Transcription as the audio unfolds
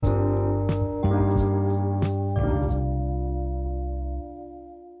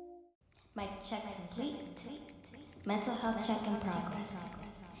check complete. Mental health check in progress.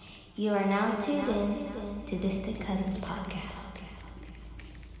 You are now tuned in to Distant Cousins podcast.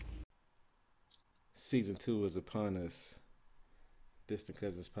 Season 2 is upon us. Distant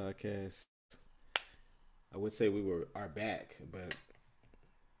Cousins podcast. I would say we are back, but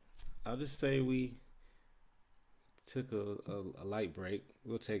I'll just say we took a light break.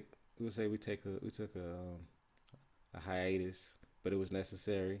 We'll say we took a hiatus, but it was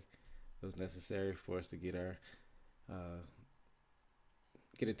necessary. It was necessary for us to uh,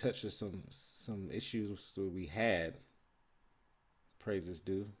 get in touch with some issues that we had. Praises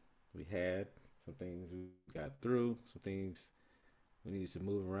due. We had some things we got through, some things we needed to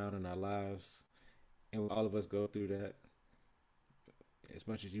move around in our lives, and all of us go through that. As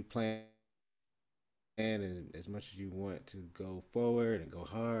much as you plan and as much as you want to go forward and go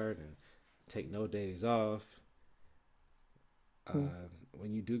hard and take no days off,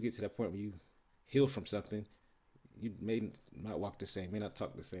 when you do get to that point where you heal from something, you may not walk the same, may not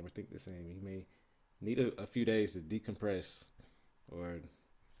talk the same or think the same. You may need a few days to decompress or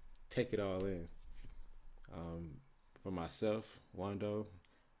take it all in. For myself, Wando,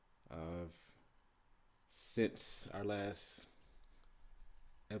 since our last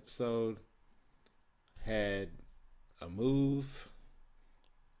episode, had a move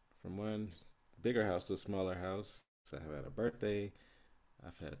from one bigger house to a smaller house. So I've had a birthday,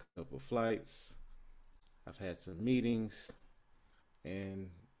 I've had a couple of flights, I've had some meetings, and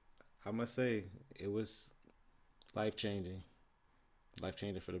I must say it was life changing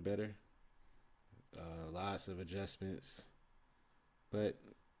for the better. Lots of adjustments, but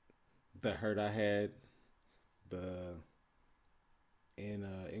the hurt I had, the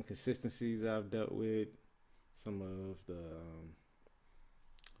inconsistencies I've dealt with, some of the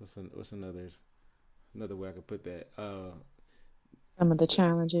what's another way I could put that. Some of the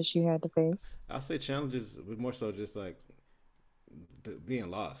challenges you had to face. I'll say challenges, but more so just like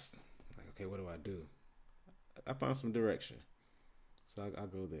being lost. Like, okay, what do I do? I found some direction, so I'll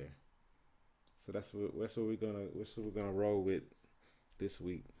go there. So that's what we're gonna roll with this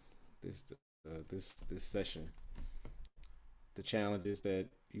week, this session. The challenges that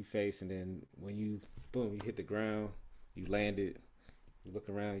you face, and then when you hit the ground, you landed, you look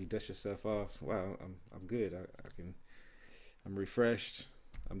around, you dust yourself off. Wow, I'm good. I'm refreshed.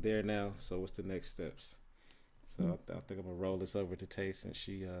 I'm there now. So what's the next steps? So I think I'm gonna roll this over to Tay since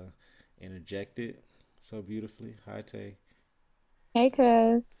she interjected so beautifully. Hi, Tay. Hey,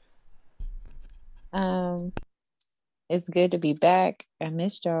 cuz. It's good to be back. I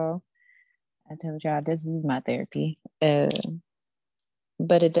missed y'all. I told y'all this is my therapy.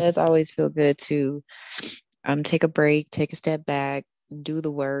 But it does always feel good to take a break, take a step back, do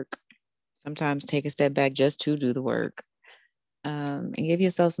the work. Sometimes take a step back just to do the work. And give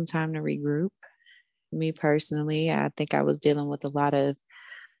yourself some time to regroup. Me personally, I think I was dealing with a lot of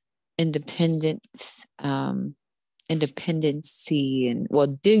independence, independency and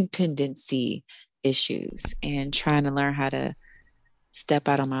dependency issues, and trying to learn how to step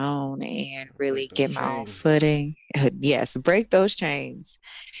out on my own and really get my own footing. Yes, break those chains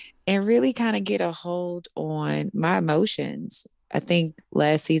and really kind of get a hold on my emotions. I think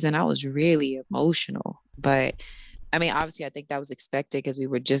last season I was really emotional, but I mean, obviously, I think that was expected because we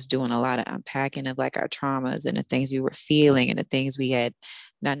were just doing a lot of unpacking of like our traumas and the things we were feeling and the things we had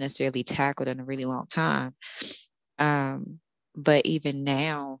not necessarily tackled in a really long time. But even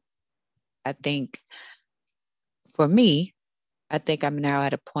now, I think for me, I think I'm now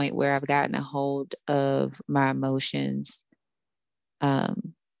at a point where I've gotten a hold of my emotions.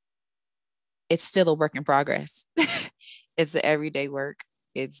 It's still a work in progress. It's the everyday work.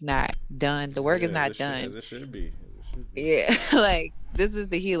 It's not done. The work is not done. As it should be. Yeah, like this is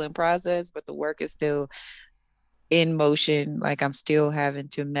the healing process, but the work is still in motion. Like I'm still having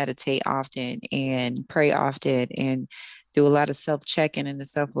to meditate often and pray often and do a lot of self-checking and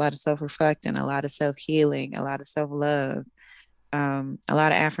a lot of self-reflecting, a lot of self-healing, a lot of self-love, a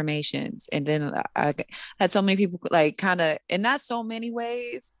lot of affirmations. And then I had so many people like kind of, in not so many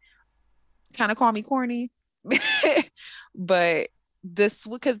ways, kind of call me corny, but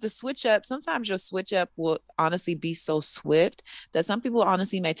because the switch up, sometimes your switch up will honestly be so swift that some people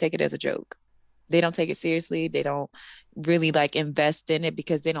honestly may take it as a joke. They don't take it seriously. They don't really like invest in it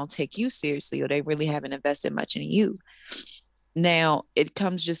because they don't take you seriously, or they really haven't invested much in you. Now it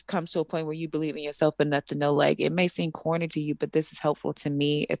comes to a point where you believe in yourself enough to know, like, it may seem corny to you, but this is helpful to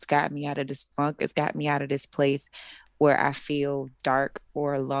me. It's got me out of this funk. It's got me out of this place where I feel dark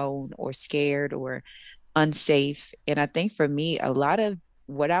or alone or scared or unsafe. And I think for me, a lot of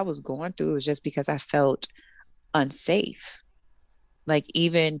what I was going through was just because I felt unsafe. Like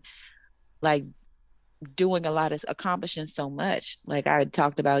even like doing a lot of accomplishing so much. Like I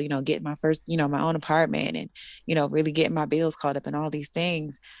talked about, getting my first, my own apartment and, really getting my bills caught up and all these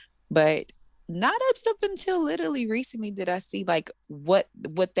things. But not up until literally recently did I see like what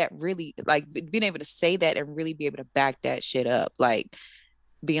that really like being able to say that and really be able to back that shit up. Like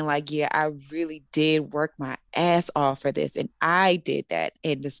being like, yeah, I really did work my ass off for this. And I did that.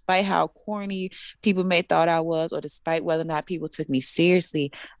 And despite how corny people may thought I was, or despite whether or not people took me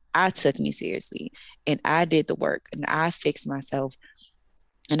seriously, I took me seriously and I did the work and I fixed myself.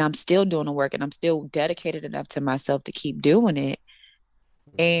 And I'm still doing the work and I'm still dedicated enough to myself to keep doing it.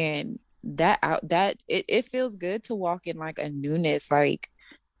 And it feels good to walk in like a newness, like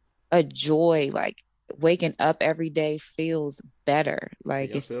a joy, like waking up every day feels better. Can Like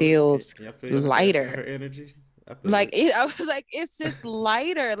y'all it feel it? feels Can y'all feel lighter. her energy? I feel Like it. it, I was like, it's just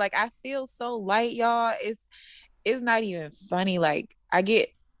lighter. Like I feel so light, y'all. It's not even funny. Like I get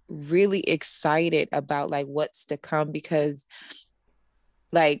really excited about like what's to come because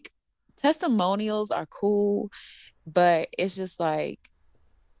like testimonials are cool, but it's just like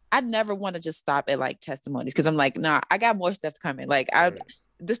I never want to just stop at like testimonies because I'm like, nah, I got more stuff coming. Like Right.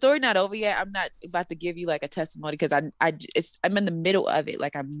 the story not over yet. I'm not about to give you like a testimony because I'm in the middle of it.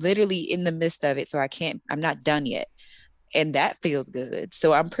 Like I'm literally in the midst of it, so I'm not done yet, and that feels good.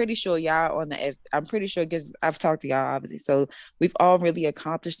 So I'm pretty sure y'all I'm pretty sure because I've talked to y'all obviously. So we've all really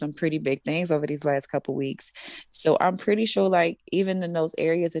accomplished some pretty big things over these last couple weeks. So I'm pretty sure like even in those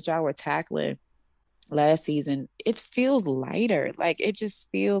areas that y'all were tackling last season, it feels lighter. Like it just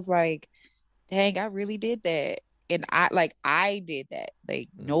feels like, dang, I really did that. And I did that. Like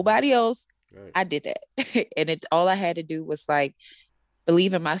nobody else. Right. I did that. And it's all I had to do was like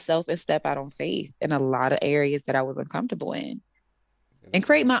believe in myself and step out on faith in a lot of areas that I was uncomfortable in and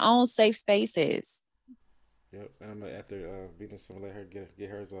create my own safe spaces. Yep. I'm after Venus, I'm gonna let her get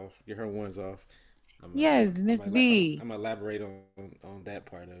hers off, get her ones off. Yes, Miss V. I'm gonna elaborate on that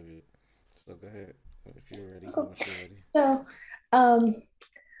part of it. So go ahead if you're ready. Oh, Once you're ready. so, um,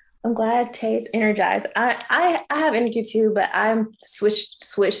 I'm glad Tay's energized. I have energy too, but I'm switched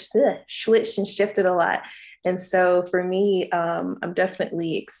and shifted a lot. And so for me, I'm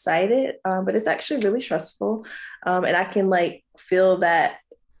definitely excited, but it's actually really stressful. And I can like feel that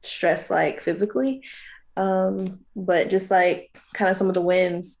stress like physically. But just like kind of some of the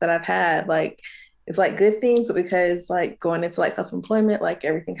wins that I've had, like it's like good things, but because like going into like self-employment, like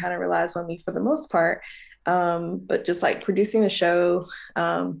everything kind of relies on me for the most part. But just like producing a show,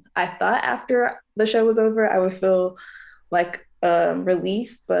 I thought after the show was over, I would feel like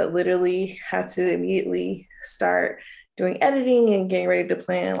relief, but literally had to immediately start doing editing and getting ready to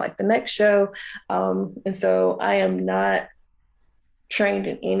plan like the next show. And so I am not trained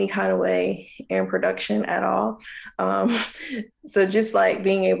in any kind of way in production at all. Um, so just like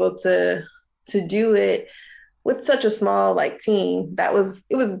being able to do it with such a small like team, it was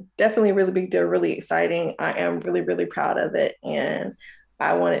definitely a really big deal, really exciting. I am really, really proud of it. And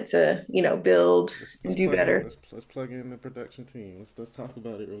I wanted to, build and Let's do plug in better. let's plug in the production team. Let's talk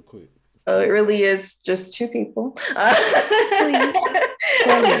about it real quick. So it really is just two people. Please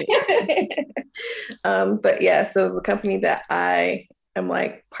plug it. But yeah, so the company that I am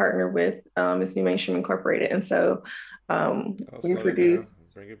like partnered with is New Mainstream Incorporated. And so I'll we slow that down. produce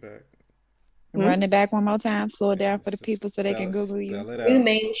Bring it back. Run it back one more time. Slow it down for the Just people so they can Google you. spell it New out.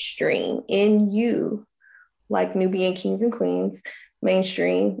 Mainstream, NU, like Nubian Kings and Queens,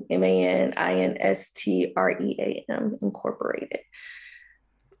 Mainstream, MANINSTREAM, Incorporated.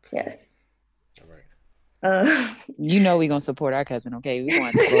 Okay. Yes. All right. You know we're gonna support our cousin, okay? We're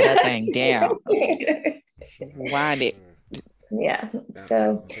going to slow that thing down. Sure. Wind it. Yeah. Down,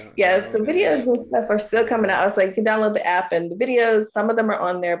 So yeah, the download the videos app. and stuff are still coming out. It's like you can download the app and the videos, some of them are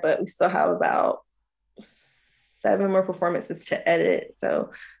on there, but we still have about 7 more performances to edit.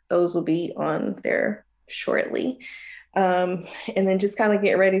 So those will be on there shortly. And then just kind of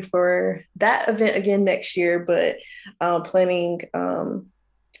get ready for that event again next year, but planning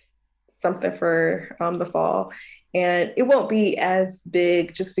something for the fall. And it won't be as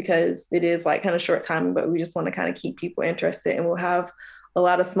big just because it is like kind of short time, but we just want to kind of keep people interested. And we'll have a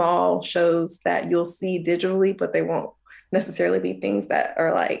lot of small shows that you'll see digitally, but they won't necessarily be things that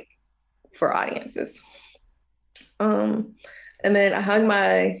are like for audiences. And then I hung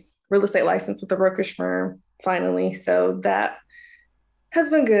my real estate license with a brokerage firm finally. So that has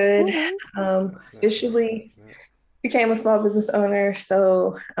been good. Officially became a small business owner.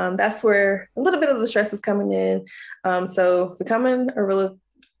 So that's where a little bit of the stress is coming in. So getting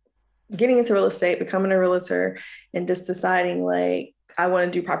into real estate, becoming a realtor, and just deciding like I want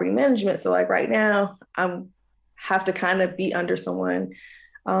to do property management. So like right now, I have to kind of be under someone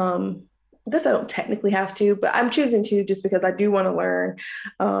I guess I don't technically have to, but I'm choosing to just because I do want to learn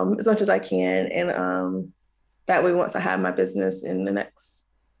as much as I can. And that way, once I have my business in the next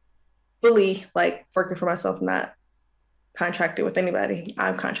fully like working for myself, not contracted with anybody,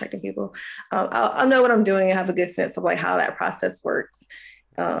 I'm contracting people. I'll know what I'm doing and have a good sense of like how that process works.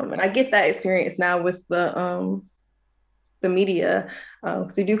 And I get that experience now with the media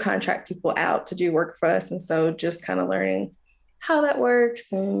because we do contract people out to do work for us, and so just kind of learning how that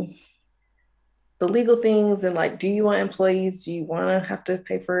works and the legal things and like, do you want employees? Do you want to have to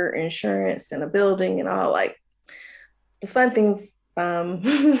pay for insurance and a building and all like the fun things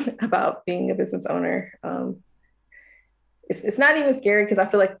about being a business owner? It's not even scary because I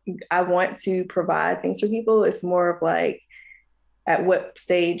feel like I want to provide things for people. It's more of like at what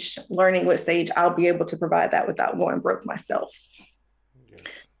stage, learning what stage I'll be able to provide that without going broke myself.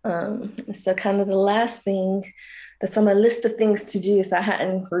 Yes. So kind of the last thing that's on my list of things to do. So I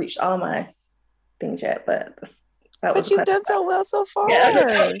hadn't reached all my things yet, but that was But a you've question. done so well so Yeah,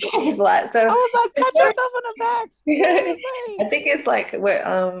 far. it's a lot. So I was like, pat yourself on the back. I think it's like what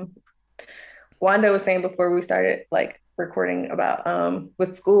Wanda was saying before we started like recording about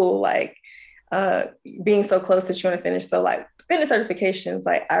with school, like uh being so close that you want to finish. So like fitness certifications,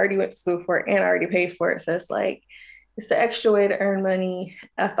 like I already went to school for it and I already paid for it. So it's like it's an extra way to earn money.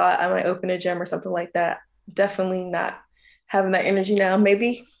 I thought I might open a gym or something like that. Definitely not having that energy now.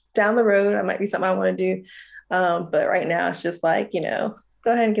 Maybe down the road, I might be something I want to do. But right now, it's just like, go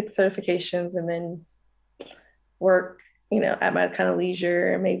ahead and get the certifications and then work, at my kind of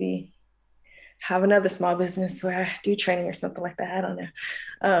leisure and maybe have another small business where I do training or something like that. I don't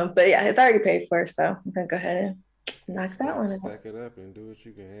know. But yeah, it's already paid for. So I'm going to go ahead and Yeah, knock that one out. stack it up and do what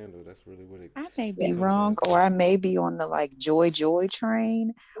you can handle. That's really what I may Yeah. be comes wrong, down or to. I may be on the like joy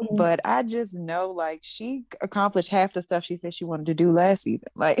train, Mhm. but I just know like she accomplished half the stuff she said she wanted to do last season,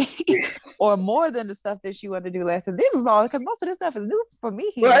 like, or more than the stuff that she wanted to do last season. This is all because most of this stuff is new for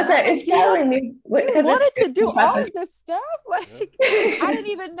me, Well, I healing. I'm said like, it's telling me you because wanted to do all it's of this stuff? Yep. Like, I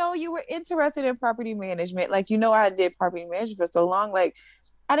didn't even know you were interested in property management. Like, I did property management for so long. Like,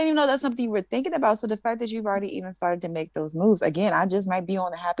 I didn't even know that's something you were thinking about. So the fact that you've already even started to make those moves, again, I just might be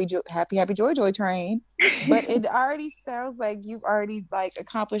on the happy joy train, but it already sounds like you've already like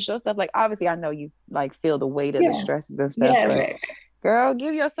accomplished your stuff. Like, obviously, I know you like feel the weight of the yeah, stresses and stuff, yeah, but right. girl,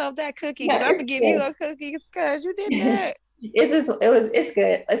 give yourself that cookie because I'm gonna give you a cookie because you did Yeah. that. It's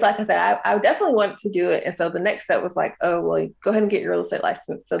good. It's like I said, I definitely wanted to do it. And so the next step was like, oh, well, go ahead and get your real estate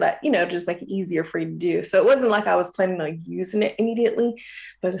license so that, just make it easier for you to do. So it wasn't like I was planning on using it immediately,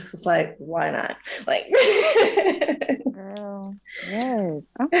 but it's just like, why not? Like, Girl,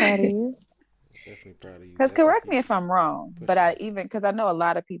 yes, I'm proud of you. Definitely proud of you. Because Definitely correct keep me if I'm wrong, but pushing. because I know a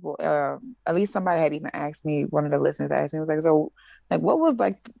lot of people, at least somebody had even asked me, one of the listeners asked me, was like, so like what was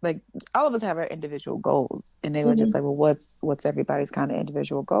like all of us have our individual goals. And they were just mhm, like, well, what's everybody's kind of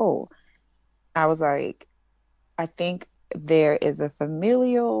individual goal? I was like, I think there is a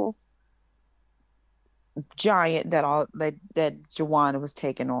familial giant that Joanna was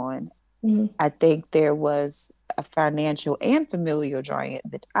taking on. mhm, I think there was a financial and familial giant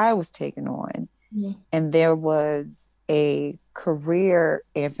that I was taking on. mhm, And there was a career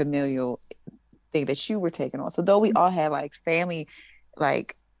and familial thing that you were taking on. So though we all had like family,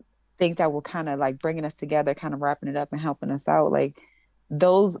 like things that were kind of like bringing us together, kind of wrapping it up and helping us out, like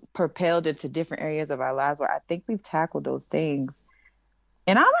those propelled into different areas of our lives where I think we've tackled those things.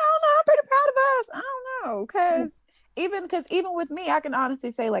 And I don't know, I'm pretty proud of us. I don't know, because even with me, I can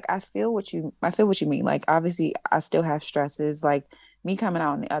honestly say like I feel what you mean. Like obviously, I still have stresses. Like me coming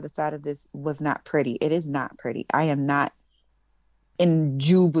out on the other side of this was not pretty. It is not pretty. I am not in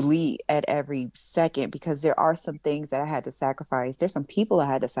jubilee at every second because there are some things that I had to sacrifice. There's some people I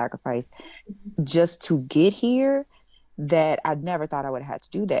had to sacrifice just to get here that I never thought I would have had to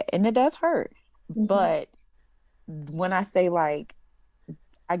do that, and it does hurt. mhm, But when I say like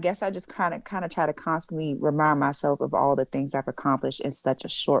I guess I just kind of try to constantly remind myself of all the things I've accomplished in such a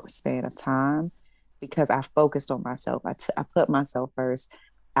short span of time because I focused on myself. I put myself first.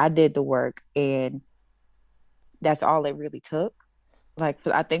 I did the work, and that's all it really took. Like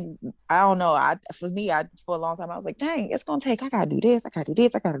I think I don't know. For me, I for a long time I was like, dang, it's gonna take. I gotta do this. I gotta do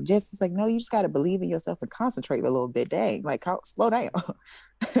this. I gotta do this. It's like no, you just gotta believe in yourself and concentrate a little bit. Dang, like slow down,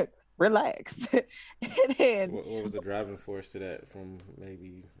 relax, and So then what was the driving force to that from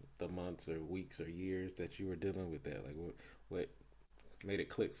maybe the months or weeks or years that you were dealing with that? Like what made it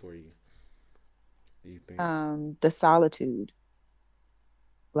click for you? Do you think? the solitude,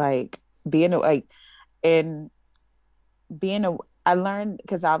 like being like and being a I learned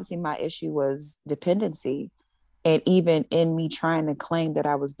because obviously my issue was dependency. And even in me trying to claim that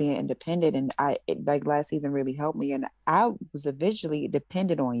I was being independent, and like last season really helped me, and I was eventually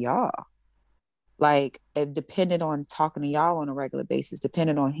dependent on y'all. Like it depended on talking to y'all on a regular basis,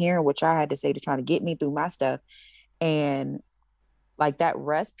 depending on hearing what y'all had to say to try to get me through my stuff. And like that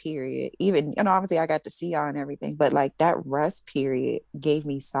rest period, even, obviously I got to see y'all and everything, but like that rest period gave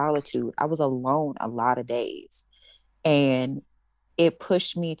me solitude. I was alone a lot of days. And it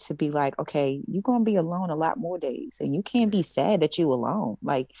pushed me to be like, okay, you're gonna be alone a lot more days. And you can't be sad that you alone.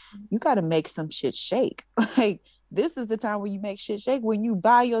 Like you gotta make some shit shake. Like this is the time where you make shit shake when you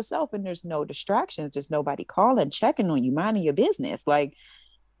by yourself and there's no distractions, there's nobody calling, checking on you, minding your business. Like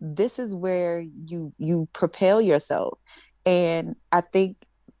this is where you propel yourself. And I think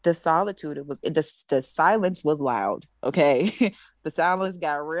the solitude, it was the silence was loud. Okay. The silence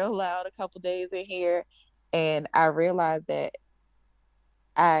got real loud a couple days in here. And I realized that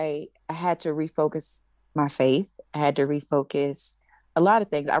I had to refocus my faith. I had to refocus a lot of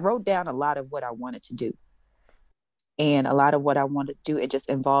things. I wrote down a lot of what I wanted to do. And a lot of what I wanted to do, it just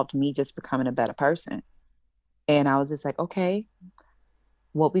involved me just becoming a better person. And I was just like, okay,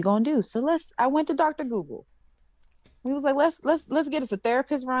 what we gonna do? So I went to Dr. Google. We was like, let's get us a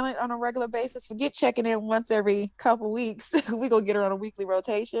therapist running on a regular basis. Forget checking in once every couple weeks. We gonna get her on a weekly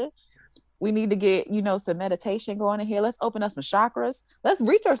rotation. We need to get, some meditation going in here. Let's open up some chakras. Let's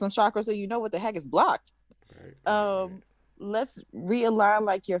research some chakras so you know what the heck is blocked. Right, right. Let's realign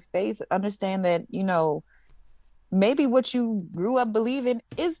like your faith. Understand that, maybe what you grew up believing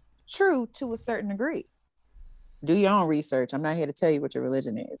is true to a certain degree. Do your own research. I'm not here to tell you what your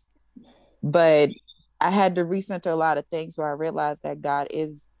religion is. But I had to recenter a lot of things where I realized that God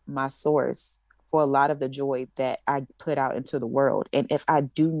is my source for a lot of the joy that I put out into the world. And if I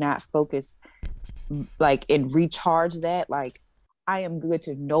do not focus like and recharge that, like I am good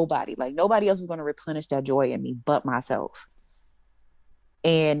to nobody. Like nobody else is going to replenish that joy in me but myself.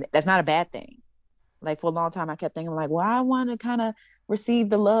 And that's not a bad thing. Like for a long time, I kept thinking like, well, I want to kind of receive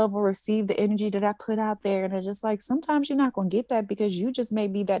the love or receive the energy that I put out there. And it's just like, sometimes you're not going to get that because you just may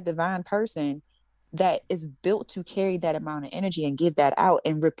be that divine person that is built to carry that amount of energy and give that out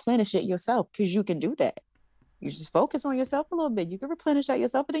and replenish it yourself, because you can do that. You just focus on yourself a little bit. You can replenish that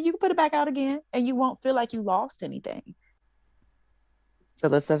yourself and then you can put it back out again and you won't feel like you lost anything. So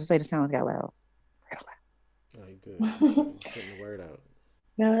let's just say the sounds got loud. Oh, you good. You putting the word out.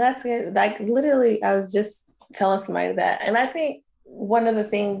 No, that's good. Like literally, I was just telling somebody that. And I think one of the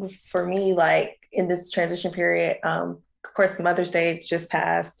things for me, like in this transition period, of course, Mother's Day just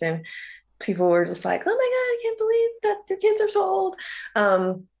passed and people were just like, oh my God, I can't believe that your kids are so old.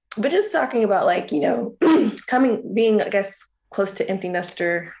 But just talking about like, being, I guess, close to empty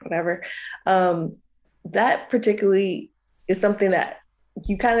nester, whatever, that particularly is something that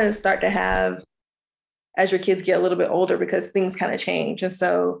you kind of start to have as your kids get a little bit older because things kind of change. And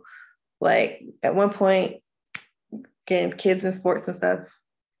so like at one point, getting kids in sports and stuff,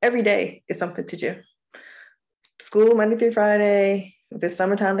 every day is something to do. School, Monday through Friday. If it's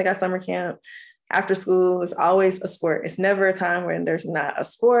summertime, they got summer camp. After school, it's always a sport. It's never a time when there's not a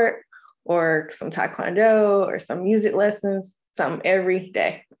sport or some taekwondo or some music lessons, something every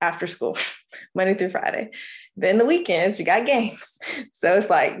day after school, Monday through Friday. Then the weekends, you got games. So it's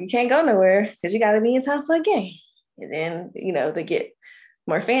like, you can't go nowhere because you got to be in time for a game. And then, they get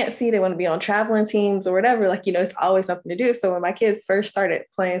more fancy. They want to be on traveling teams or whatever. Like, it's always something to do. So when my kids first started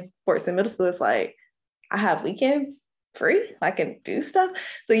playing sports in middle school, it's like, I have weekends free. I can do stuff.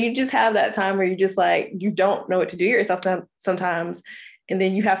 So you just have that time where you just like, you don't know what to do yourself sometimes. And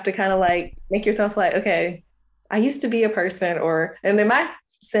then you have to kind of like make yourself like, okay, I used to be a person and then my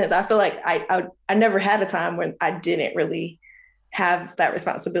sense, I feel like I never had a time when I didn't really have that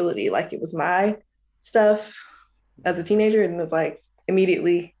responsibility. Like it was my stuff as a teenager and it was like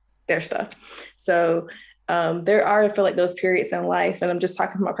immediately their stuff. So there are, I feel like those periods in life, and I'm just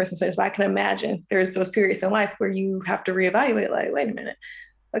talking from my personal experience, but I can imagine there's those periods in life where you have to reevaluate, like, wait a minute,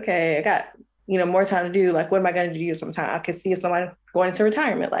 okay, I got, more time to do, like, what am I going to do sometime? I could see someone going into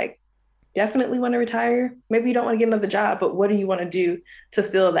retirement, like, definitely want to retire. Maybe you don't want to get another job, but what do you want to do to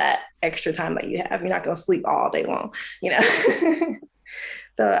fill that extra time that you have? You're not going to sleep all day long,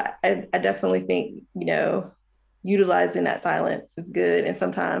 So I definitely think, utilizing that silence is good. And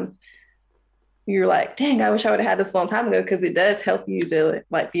sometimes you're like, dang, I wish I would have had this a long time ago, because it does help you to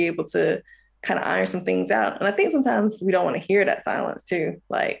like be able to kind of iron some things out. And I think sometimes we don't want to hear that silence too.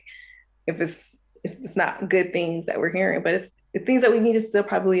 Like if it's not good things that we're hearing, but it's things that we need to still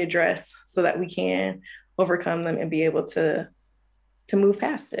probably address so that we can overcome them and be able to move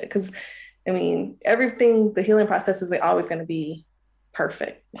past it. Because I mean, everything, the healing process is always going to be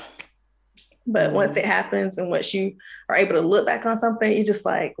perfect. But once it happens and once you are able to look back on something, you're just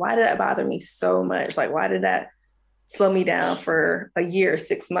like, why did that bother me so much? Like, why did that slow me down for a year,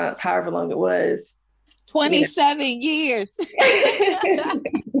 6 months, however long it was, you 27 years. know?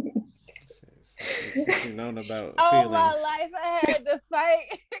 Since you known about All my feelings, life I had to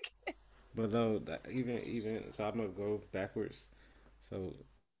fight. but no, even so, I'm gonna go backwards. So,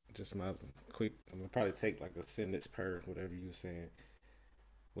 just my quick. I'm gonna probably take like a sentence per whatever you were saying.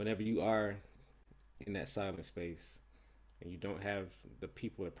 Whenever you are in that silent space and you don't have the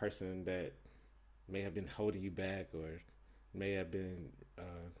people, the person that may have been holding you back or may have been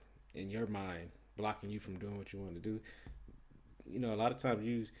in your mind blocking you from doing what you want to do. A lot of times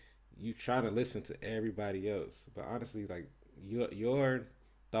you try to listen to everybody else, but honestly, like your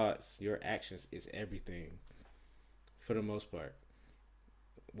thoughts, your actions is everything for the most part.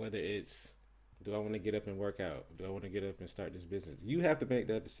 Whether it's do I want to get up and work out? Do I want to get up and start this business? You have to make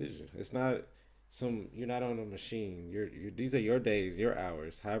that decision. It's not you're not on a machine. You're these are your days, your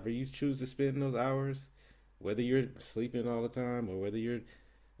hours. However you choose to spend those hours, whether you're sleeping all the time or whether you're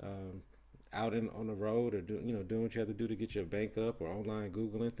um, out on the road or doing what you have to do to get your bank up or online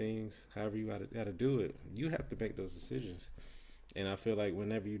googling things. However you got to do it, you have to make those decisions. And I feel like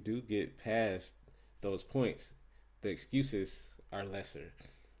whenever you do get past those points, the excuses are lesser.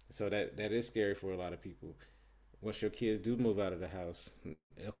 So that is scary for a lot of people. Once your kids do move out of the house,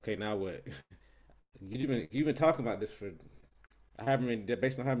 okay, now what? You've been talking about this for however many,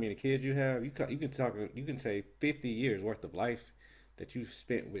 based on how many kids you have. You can say 50 years worth of life that you've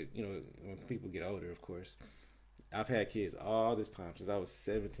spent with when people get older, of course. I've had kids all this time since I was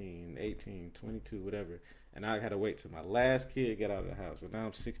 17, 18, 22, whatever. And I had to wait till my last kid get out of the house. So now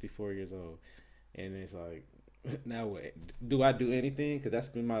I'm 64 years old. And it's like, now what? Do I do anything? Because that's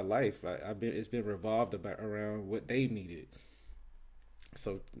been my life. It's been revolved about around what they needed.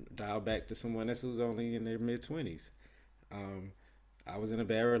 So dial back to someone else who's only in their mid 20s. Um, I was in a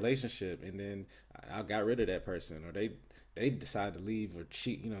bad relationship, and then I got rid of that person, or they decided to leave or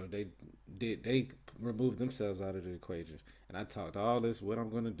cheat. They removed themselves out of the equation, and I talked all this what I'm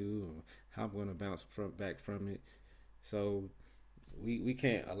gonna do, how I'm gonna bounce back from it. So we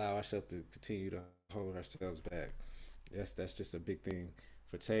can't allow ourselves to continue to hold ourselves back. That's just a big thing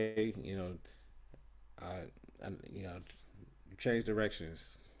for Tay. I change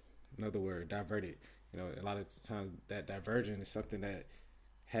directions. Another word, diverted. A lot of times that diversion is something that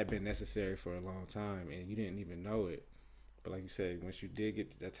had been necessary for a long time, and you didn't even know it. But like you said, once you did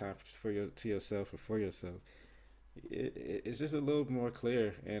get that time to yourself or for yourself, it's just a little more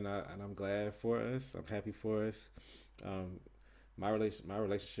clear, and I'm glad for us. I'm happy for us. Um, my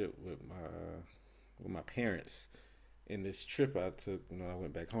relationship with my parents in this trip I took. I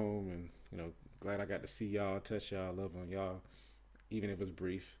went back home, and glad I got to see y'all, touch y'all, love on y'all, even if it was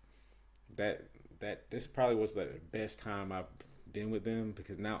brief. That that this probably was the best time I've been with them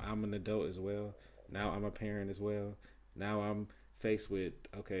because now I'm an adult as well. Now I'm a parent as well. Now I'm faced with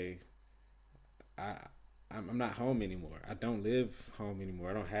okay, I I'm not home anymore. I don't live home anymore.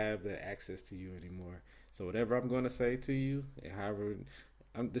 I don't have the access to you anymore. So whatever I'm going to say to you, however,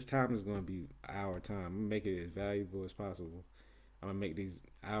 this time is going to be our time. I'm gonna make it as valuable as possible. I'm gonna make these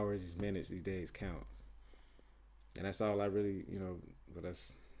hours, these minutes, these days count. And that's all I really, but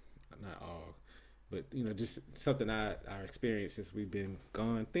that's not all, but just something I experienced since we've been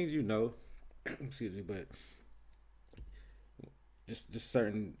gone. Things excuse me, but just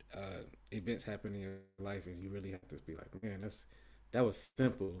certain events happen in your life, and you really have to be like, man, that was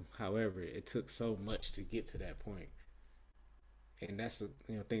simple. However, it took so much to get to that point, and that's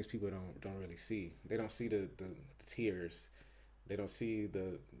things people don't really see. They don't see the tears. They don't see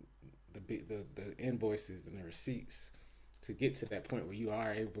the invoices and the receipts to get to that point where you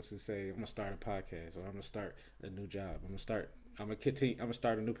are able to say, I'm gonna start a podcast, or I'm gonna start a new job. I'm gonna continue. I'm gonna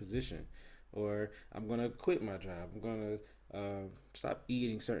start a new position, or I'm gonna quit my job. I'm gonna stop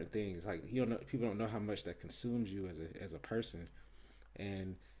eating certain things. Like people don't know how much that consumes you as a person,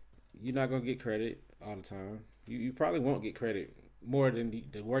 and you're not gonna get credit all the time. You probably won't get credit more than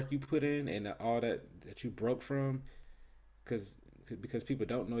the work you put in and all that you broke from, because people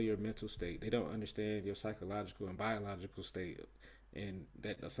don't know your mental state. They don't understand your psychological and biological state, and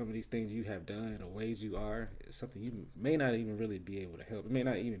that some of these things you have done or ways you are is something you may not even really be able to help. It may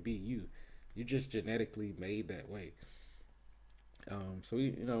not even be you. You just genetically made that way. So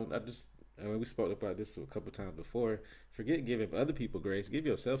I just we spoke about this a couple times before. Forget giving other people grace. Give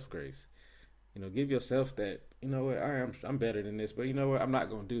yourself grace. Give yourself that. You know what? I'm better than this, but you know what? I'm not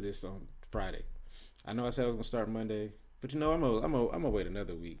gonna do this on Friday. I know I said I was gonna start Monday, but I'm gonna wait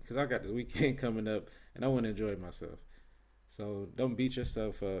another week because I got this weekend coming up, and I want to enjoy myself. So don't beat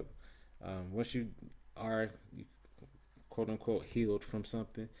yourself up. Once you are quote unquote healed from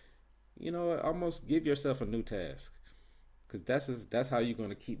something, almost give yourself a new task, because that's how you're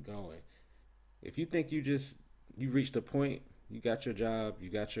gonna keep going. If you think you reached a point, you got your job,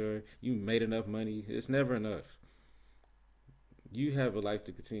 you made enough money, it's never enough. You have a life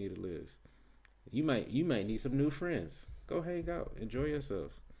to continue to live. You might need some new friends. Go hang out, enjoy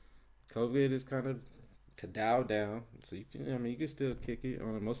yourself. COVID is kind of to dial down, so you can. I mean, you can still kick it.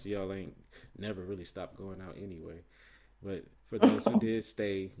 Most of y'all ain't never really stopped going out anyway. But for those who did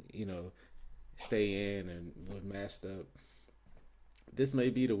stay, stay in and were masked up, this may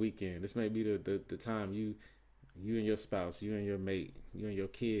be the weekend. This may be the time you and your spouse, you and your mate, you and your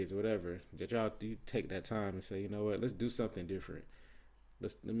kids, whatever, that y'all do take that time and say, you know what, let's do something different.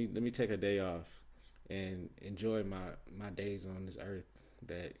 Let me take a day off and enjoy my days on this earth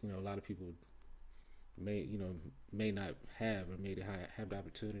that a lot of people may not have, or may have the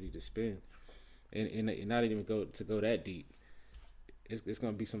opportunity to spend, and not even go that deep. It's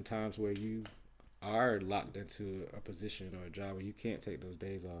gonna be some times where you are locked into a position or a job where you can't take those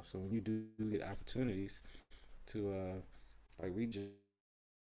days off. So when you do get opportunities to like we just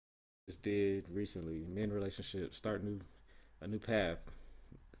did recently, men relationships, start a new path,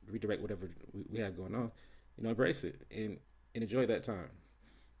 redirect whatever we have going on, embrace it and enjoy that time.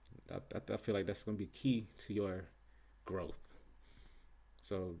 I feel like that's going to be key to your growth.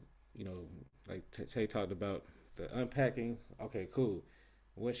 So, you know, like Tay talked about the unpacking. Okay, cool.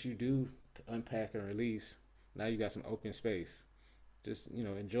 Once you do unpack and release, now you got some open space. Just,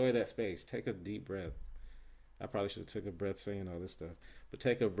 enjoy that space. Take a deep breath. I probably should have took a breath saying all this stuff, but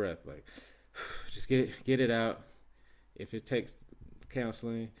take a breath. Like, just get it out. If it takes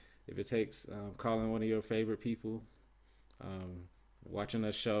counseling, if it takes calling one of your favorite people, um, watching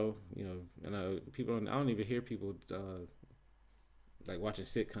a show, and I don't even hear people like watching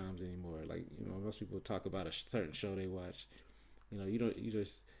sitcoms anymore. Like, most people talk about a certain show they watch. You don't, you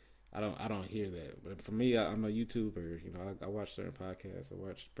just, I don't hear that. But for me, I'm a YouTuber. I watch certain podcasts. I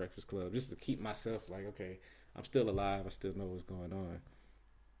watch Breakfast Club just to keep myself like, okay, I'm still alive. I still know what's going on.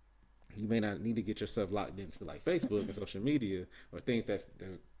 You may not need to get yourself locked into like Facebook and social media or things that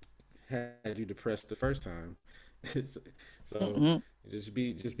had you depressed the first time. So Mm-mm. just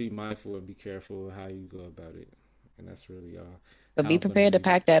be mindful and be careful how you go about it, and that's really But how be I'm gonna prepared to leave it.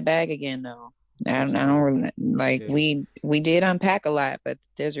 pack that bag again, though. I don't Absolutely. really like Yeah. we did unpack a lot, but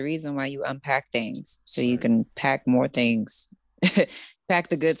there's a reason why you unpack things so you Right. can pack more things. Pack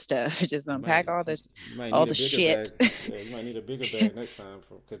the good stuff. Just You might unpack all the you might all need a the bigger shit. bag. Yeah, you might need a bigger bag next time,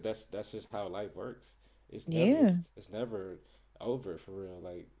 because that's just how life works. It's never Yeah. it's never over for real.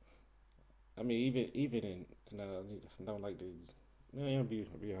 Like, I mean, even in, I don't like to,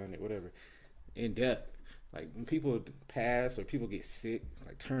 be on it, whatever. In death, like when people pass or people get sick,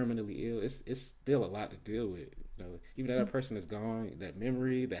 like terminally ill, it's still a lot to deal with. Even though that person is gone, that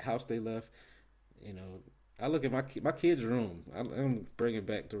memory, the house they left. You know, I look at my kid's room. I'm bringing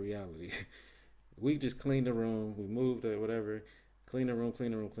back to reality. We just cleaned the room. We moved or whatever. Clean the room,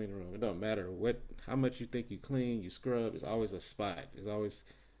 clean the room, clean the room. It don't matter how much you think you clean, you scrub. It's always a spot. It's always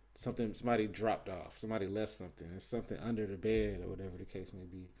something. Somebody dropped off. Somebody left something. It's something under the bed or whatever the case may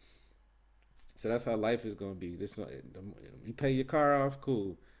be. So that's how life is gonna be. You pay your car off,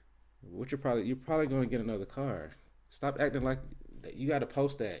 cool. You're probably gonna get another car. Stop acting like you got to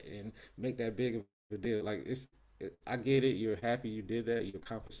post that and make that big of a deal. Like, I get it. You're happy you did that. You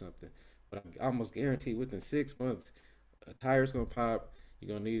accomplished something. But I almost guarantee within 6 months, a tire's gonna pop.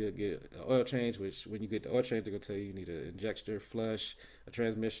 You're gonna need to get an oil change. Which when you get the oil change, they're gonna tell you need an injector flush, a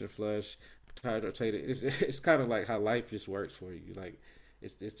transmission flush, tire rotator. It's kind of like how life just works for you. Like,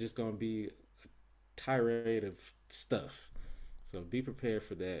 it's just gonna be tirade of stuff. So be prepared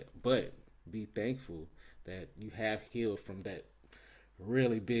for that, but be thankful that you have healed from that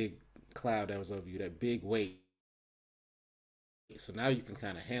really big cloud that was over you, that big weight. So now you can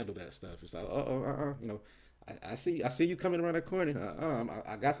kind of handle that stuff. It's like, I see you coming around that corner.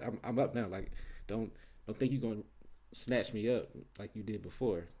 I'm up now. Like, don't, don't think you're gonna snatch me up like you did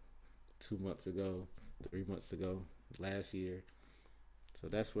before, 2 months ago, 3 months ago, last year. So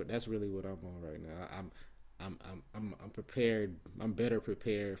that's really what I'm on right now. I'm prepared. I'm better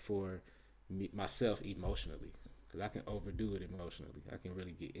prepared for myself emotionally, because I can overdo it emotionally. I can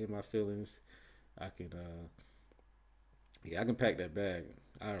really get in my feelings. I can yeah, I can pack that bag.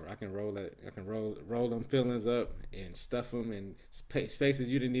 I can roll that. I can roll them feelings up and stuff them in spaces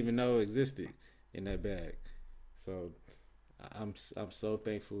you didn't even know existed in that bag. So I'm so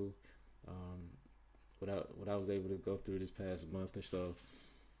thankful, um, what I was able to go through this past month or so,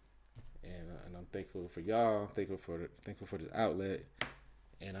 and I'm thankful for y'all. I'm thankful for this outlet,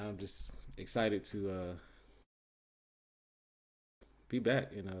 and I'm just excited to be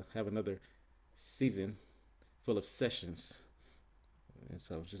back and have another season full of sessions. And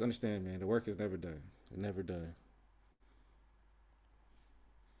so just understand, man, the work is never done. It's never done.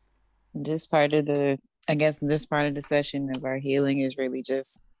 This part of the, I guess this part of the session of our healing is really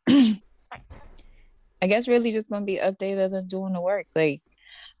just, I guess, really just going to be updates as us doing the work. Like,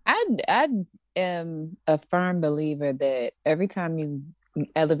 I am a firm believer that every time you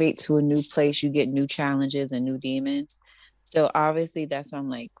elevate to a new place, you get new challenges and new demons. So obviously that's why I'm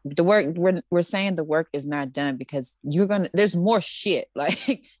like the work we're saying the work is not done because there's more shit. Like,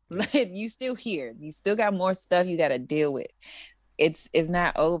 Yeah. like you still here. You still got more stuff you gotta deal with. It's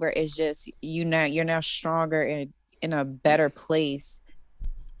not over. It's just you're now stronger and in a better place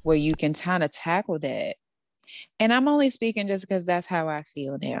where you can kind of tackle that. And I'm only speaking just because that's how I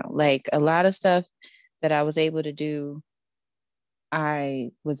feel now. Like a lot of stuff that I was able to do,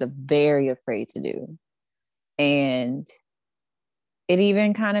 I was very afraid to do. And it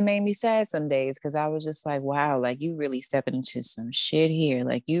even kind of made me sad some days because I was just like, wow, like you really stepping into some shit here.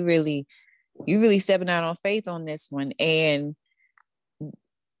 Like you really stepping out on faith on this one. And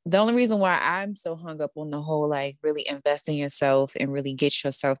the only reason why I'm so hung up on the whole like really invest in yourself and really get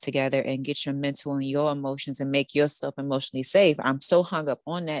yourself together and get your mental and your emotions and make yourself emotionally safe. I'm so hung up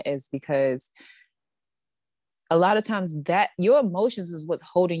on that is because a lot of times that your emotions is what's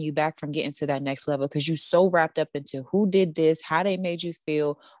holding you back from getting to that next level because you're so wrapped up into who did this, how they made you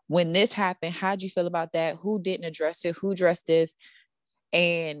feel when this happened, how'd you feel about that, who didn't address it, who addressed this,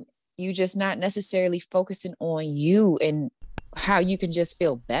 and you just not necessarily focusing on you and how you can just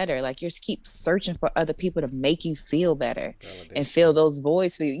feel better. Like you just keep searching for other people to make you feel better and Validation. fill those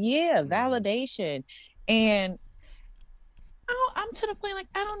voids for you. Yeah, Mm-hmm. validation. And I'm to the point like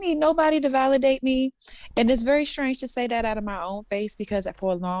I don't need nobody to validate me. And it's very strange to say that out of my own face because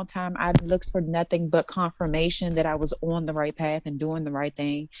for a long time I looked for nothing but confirmation that I was on the right path and doing the right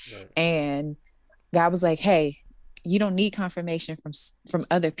thing. Right. And God was like, "Hey, you don't need confirmation from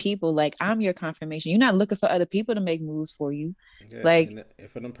other people. Like I'm your confirmation. You're not looking for other people to make moves for you. Yeah, Like and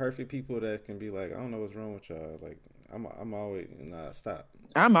for them perfect people that can be like, I don't know what's wrong with y'all. Like, I'm always nah, stop,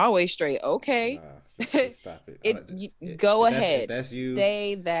 I'm always straight. Okay, nah, just stop it. go If ahead, that's you,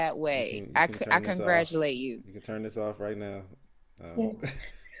 stay that way. you can I turn this off. congratulate you. You can turn this off right now. Yeah.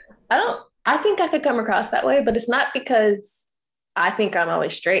 Um, I think I could come across that way, but it's not because I think I'm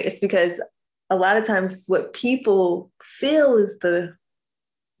always straight. It's because a lot of times what people feel is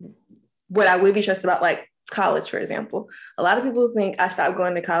what I would be stressed about, like college, for example. A lot of people think I stopped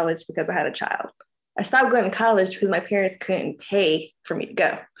going to college because I had a child. I stopped going to college because my parents couldn't pay for me to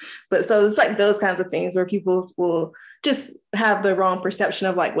go. But so it's like those kinds of things where people will just have the wrong perception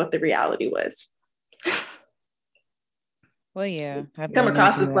of like what the reality was. Well, yeah, I've Come been there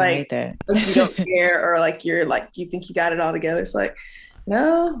across as too. I hate like you don't that. care or like you're like you think you got it all together. It's like,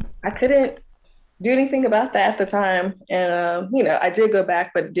 no, I couldn't do anything about that at the time. And I did go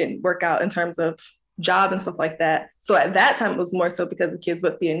back, but it didn't work out in terms of job and stuff like that. So at that time it was more so because of kids,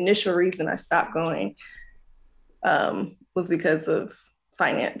 but the initial reason I stopped going was because of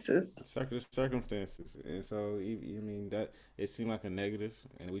finances. circumstances, and so you mean that it seemed like a negative,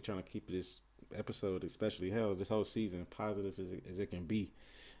 and we trying to keep this episode, especially hell, this whole season, positive as it can be.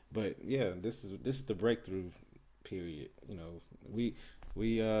 But yeah, this is the breakthrough period. We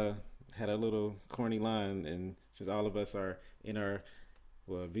we had a little corny line, and since all of us are in our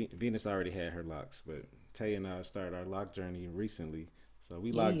well, Venus already had her locks, but Tay and I started our lock journey recently, so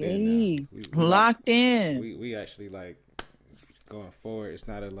we locked in now. Yay. We locked. Locked in. We actually like going forward. It's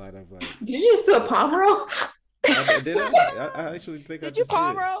not a lot of like. Did you just do a palm roll? Did I actually think I Did you just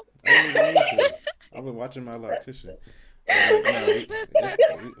palm did. roll? I didn't even mean to. I've been watching my loctician. But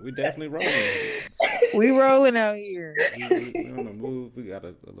no, we definitely rolling. We rolling out here. We on the move. We got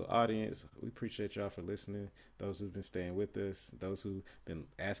a little audience. We appreciate y'all for listening. Those who've been staying with us. Those who've been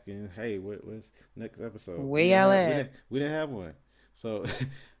asking, "Hey, what's next episode?" Where y'all at? We didn't have one. So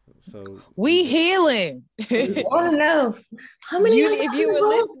so We healing. I want to know how many You, y'all if you were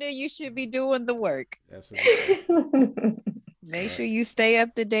listening, you should be doing the work. absolutely. Make Right. sure you stay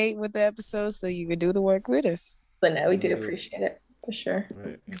up to date with the episodes so you can do the work with us. But no, we We do do. appreciate it for sure.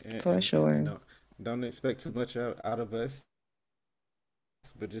 Right. For And sure. don't expect too much out of us,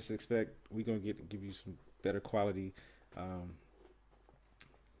 but just expect we're gonna give you some better quality um,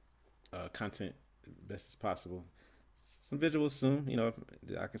 content best as possible. Some visuals soon.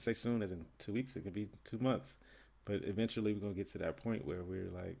 I can say soon as in 2 weeks. It could be 2 months, but eventually we're gonna get to that point where we're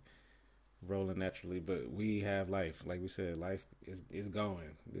like rolling naturally. But we have life, like we said, life is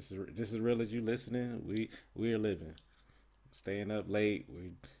going. This is real as you listening. We are living. staying up late.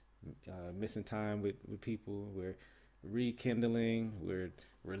 We're missing time with people. We're rekindling. We're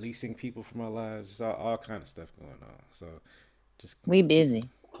releasing people from our lives. Just all kind of stuff going on. So just We keep. busy.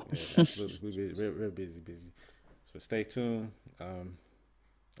 Yeah, absolutely. We're busy, busy. So stay tuned.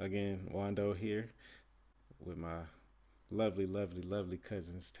 Again, Wando here with my lovely, lovely, lovely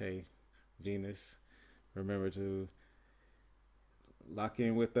cousins Tay, Venus. Remember to lock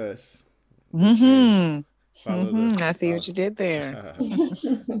in with us. Listen, follow the I see what you did there.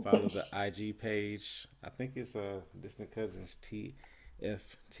 follow the IG page. I think it's Distant Cousins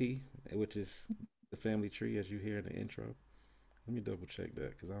TFT, which is the family tree as you hear in the intro. Let me double check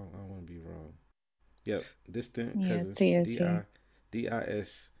that because I don't want to be wrong. Yep, Distant Yeah, Cousins TFT. DISTANT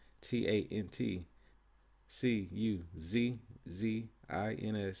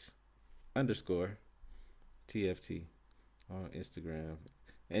CUZZINS underscore TFT on Instagram.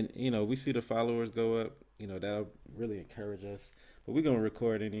 And we see the followers go up. That'll really encourage us. But we're gonna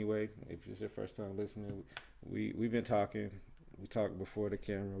record anyway. If it's your first time listening, we've been talking. We talk before the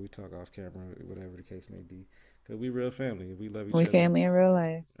camera. We talk off camera, whatever the case may be. Cause we real family. We love each We other. family in real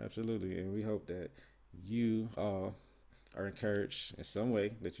life. Absolutely, and we hope that you all are encouraged in some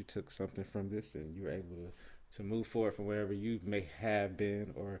way that you took something from this and you're able to move forward from wherever you may have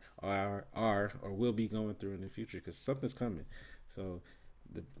been or are or will be going through in the future because something's coming. So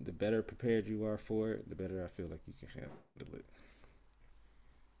the better prepared you are for it, the better I feel like you can handle it.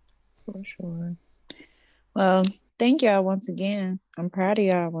 For sure. Well, thank y'all once again. I'm proud of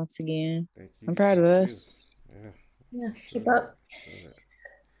y'all once again. Thank you. I'm proud of Thank you. us. Yeah. Yeah, keep Sure. up Sure.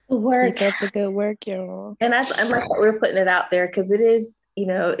 the work. Keep up the good work, y'all. And I like that we're putting it out there because it is,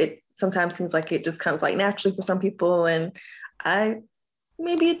 it sometimes seems like it just comes like naturally for some people. And I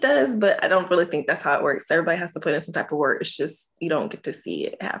maybe it does, but I don't really think that's how it works. Everybody has to put in some type of work. It's just you don't get to see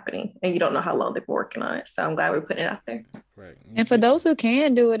it happening and you don't know how long they've been working on it. So I'm glad we're putting it out there. Right. And for those who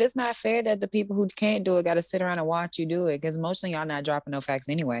can do it, it's not fair that the people who can't do it got to sit around and watch you do it because most of y'all not dropping no facts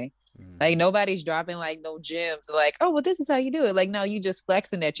anyway. Mm-hmm. Like nobody's dropping like no gems like, oh, well, this is how you do it. Like, no, you just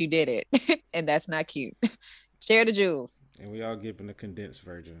flexing that you did it. And that's not cute. Share the jewels. And we all giving a condensed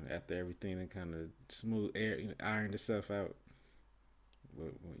version after everything and kind of smooth air, iron itself out.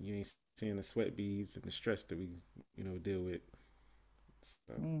 But you ain't seeing the sweat beads and the stress that we, deal with.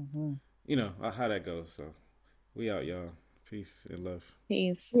 So, how that goes. So we out, y'all. Peace and love.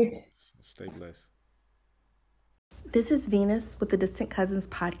 Peace. Stay blessed. This is Venus with the Distant Cousins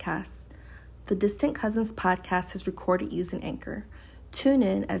podcast. The Distant Cousins podcast is recorded using Anchor. Tune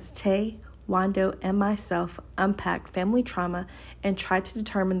in as Tay, Wando, and myself unpack family trauma and try to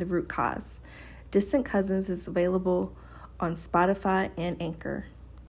determine the root cause. Distant Cousins is available on Spotify and Anchor.